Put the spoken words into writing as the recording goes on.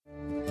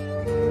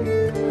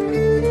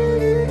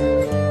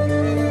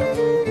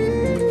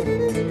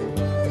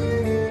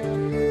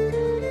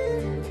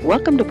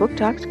Welcome to Book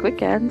Talks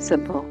Quick and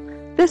Simple.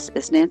 This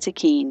is Nancy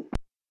Keene.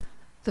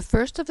 The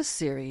first of a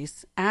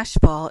series,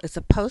 ASHFALL is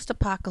a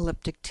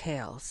post-apocalyptic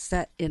tale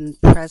set in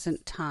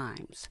present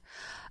times.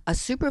 A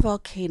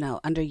supervolcano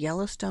under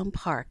Yellowstone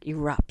Park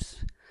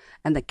erupts,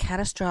 and the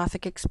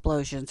catastrophic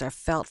explosions are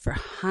felt for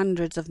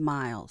hundreds of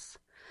miles.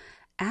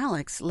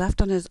 Alex,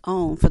 left on his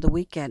own for the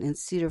weekend in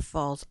Cedar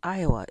Falls,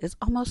 Iowa, is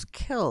almost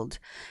killed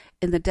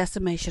in the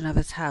decimation of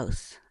his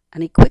house,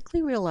 and he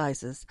quickly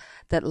realizes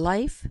that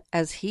life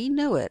as he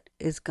knew it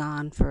is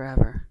gone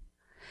forever.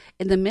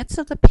 In the midst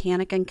of the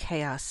panic and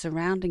chaos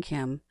surrounding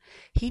him,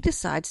 he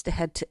decides to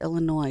head to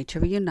Illinois to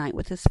reunite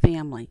with his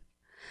family.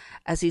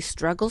 As he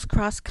struggles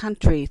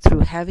cross-country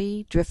through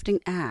heavy, drifting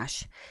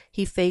ash,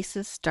 he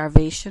faces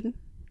starvation,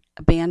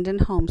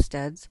 abandoned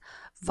homesteads,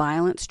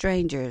 violent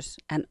strangers,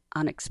 and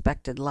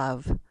unexpected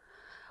love.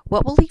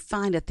 What will he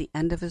find at the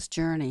end of his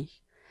journey?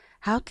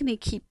 How can he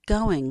keep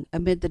going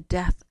amid the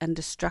death and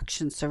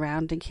destruction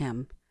surrounding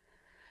him?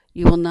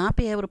 You will not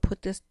be able to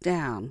put this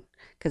down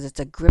because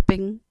it's a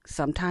gripping,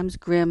 sometimes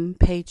grim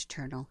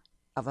page-turner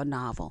of a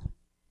novel.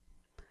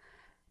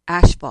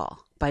 ASHFALL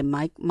by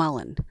Mike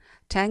Mullen,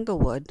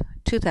 Tanglewood,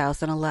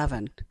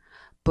 2011.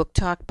 Book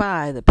Talk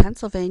by the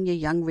Pennsylvania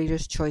Young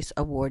Readers' Choice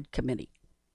Award Committee.